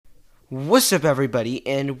What's up, everybody,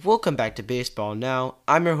 and welcome back to Baseball Now.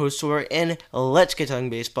 I'm your host, Sora, and let's get talking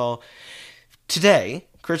baseball. Today,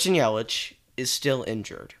 Christian Yellich is still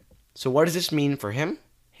injured. So what does this mean for him,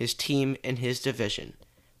 his team, and his division?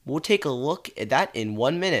 We'll take a look at that in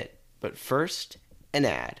 1 minute, but first, an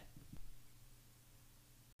ad.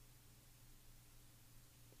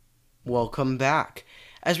 Welcome back.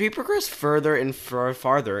 As we progress further and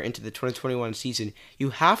farther into the 2021 season,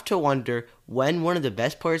 you have to wonder when one of the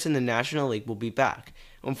best players in the National League will be back.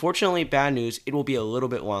 Unfortunately, bad news, it will be a little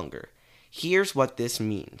bit longer. Here's what this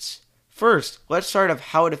means. First, let's start off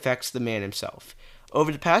how it affects the man himself.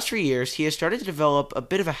 Over the past 3 years, he has started to develop a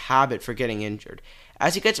bit of a habit for getting injured.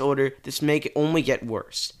 As he gets older, this may only get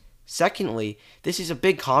worse. Secondly, this is a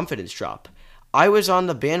big confidence drop. I was on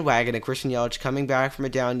the bandwagon of Christian Yellich coming back from a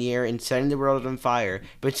down year and setting the world on fire,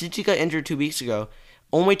 but since he got injured 2 weeks ago,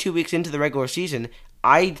 only 2 weeks into the regular season,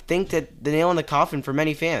 I think that the nail in the coffin for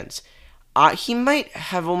many fans. He might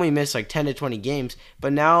have only missed like 10 to 20 games,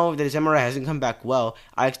 but now that his MRI hasn't come back well,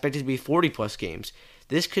 I expect it to be 40-plus games.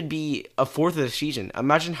 This could be a fourth of the season.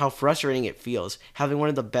 Imagine how frustrating it feels, having one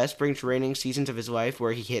of the best spring training seasons of his life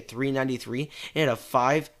where he hit .393 and had a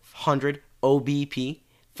 500 OBP.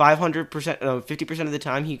 500%, 50% of the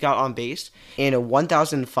time he got on base, and a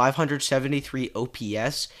 1,573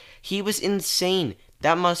 OPS. He was insane.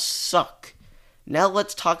 That must suck. Now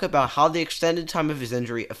let's talk about how the extended time of his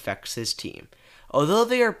injury affects his team. Although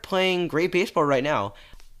they are playing great baseball right now,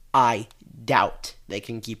 I doubt they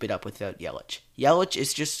can keep it up without Yellich. Yellich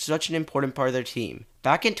is just such an important part of their team.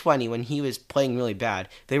 Back in 20, when he was playing really bad,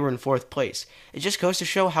 they were in 4th place. It just goes to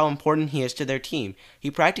show how important he is to their team. He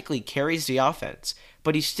practically carries the offense.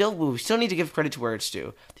 But we still need to give credit to where it's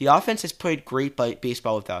due. The offense has played great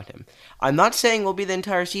baseball without him. I'm not saying it will be the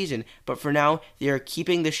entire season, but for now, they are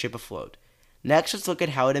keeping the ship afloat. Next, let's look at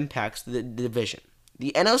how it impacts the division.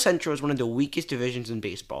 The NL Central is one of the weakest divisions in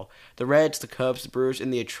baseball. The Reds, the Cubs, the Brewers,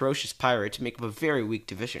 and the atrocious Pirates make up a very weak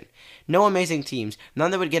division. No amazing teams, none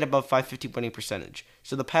that would get above .550 winning percentage.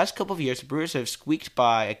 So the past couple of years, the Brewers have squeaked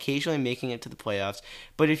by, occasionally making it to the playoffs,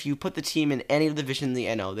 but if you put the team in any division in the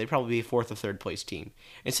NL, they'd probably be a 4th or 3rd place team.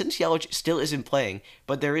 And since Yellich still isn't playing,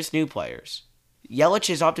 but there is new players. Yellich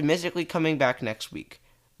is optimistically coming back next week.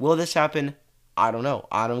 Will this happen? I don't know.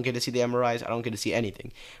 I don't get to see the MRIs. I don't get to see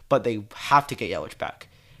anything. But they have to get Yellich back.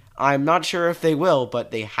 I'm not sure if they will, but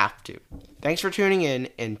they have to. Thanks for tuning in,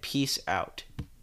 and peace out.